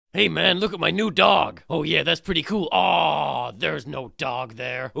Hey man, look at my new dog. Oh yeah, that's pretty cool. Aw, there's no dog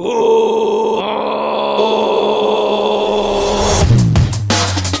there. Oh.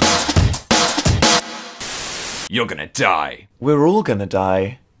 You're gonna die. We're all gonna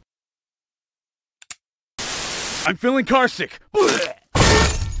die. I'm feeling carsick.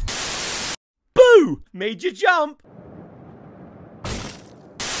 Boo! Made you jump.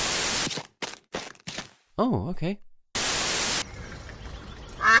 Oh, okay.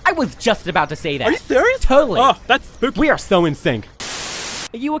 I was just about to say that. Are you serious? Totally. Oh, that's spooky. We are so in sync.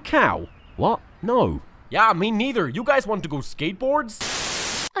 Are you a cow? What? No. Yeah, me neither. You guys want to go skateboards?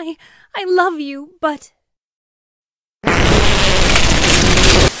 I love you, but...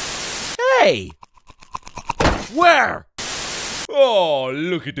 Hey! Where? Oh,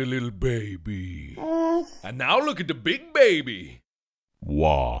 look at the little baby. And now look at the big baby.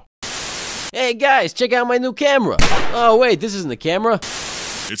 Wow. Hey guys, check out my new camera. Oh wait, this isn't the camera.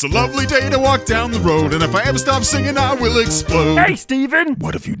 It's a lovely day to walk down the road, and if I ever stop singing, I will explode. Hey, Steven!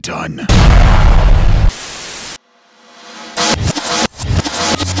 What have you done?